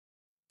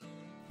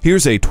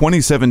Here's a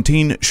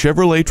 2017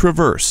 Chevrolet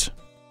Traverse.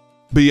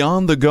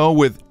 Beyond the go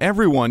with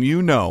everyone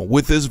you know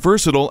with this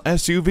versatile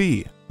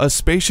SUV. A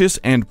spacious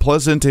and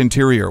pleasant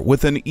interior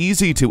with an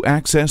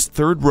easy-to-access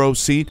third-row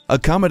seat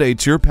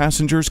accommodates your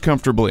passengers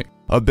comfortably.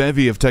 A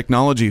bevy of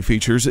technology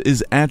features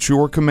is at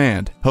your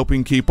command,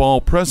 helping keep all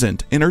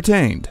present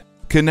entertained.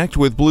 Connect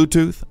with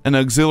Bluetooth, an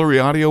auxiliary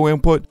audio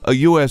input, a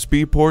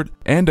USB port,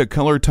 and a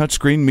color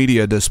touchscreen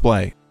media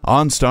display.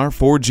 OnStar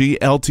 4G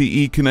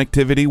LTE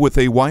connectivity with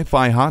a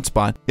Wi-Fi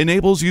hotspot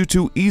enables you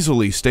to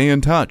easily stay in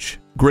touch.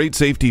 Great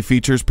safety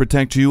features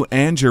protect you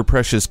and your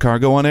precious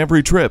cargo on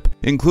every trip,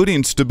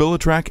 including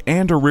StabiliTrak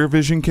and a rear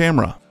vision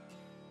camera.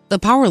 The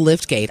power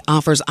liftgate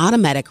offers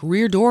automatic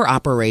rear door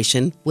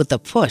operation with the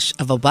push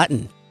of a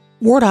button.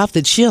 Ward off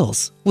the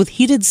chills with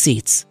heated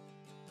seats.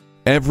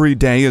 Every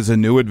day is a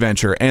new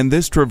adventure, and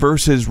this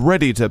Traverse is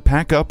ready to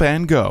pack up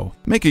and go.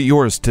 Make it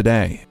yours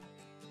today.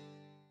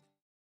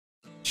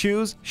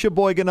 Choose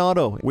Sheboygan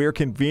Auto. We're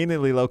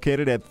conveniently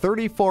located at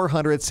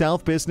 3400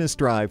 South Business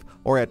Drive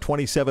or at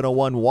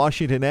 2701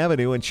 Washington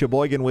Avenue in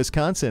Sheboygan,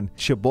 Wisconsin.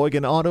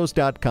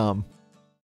 SheboyganAutos.com.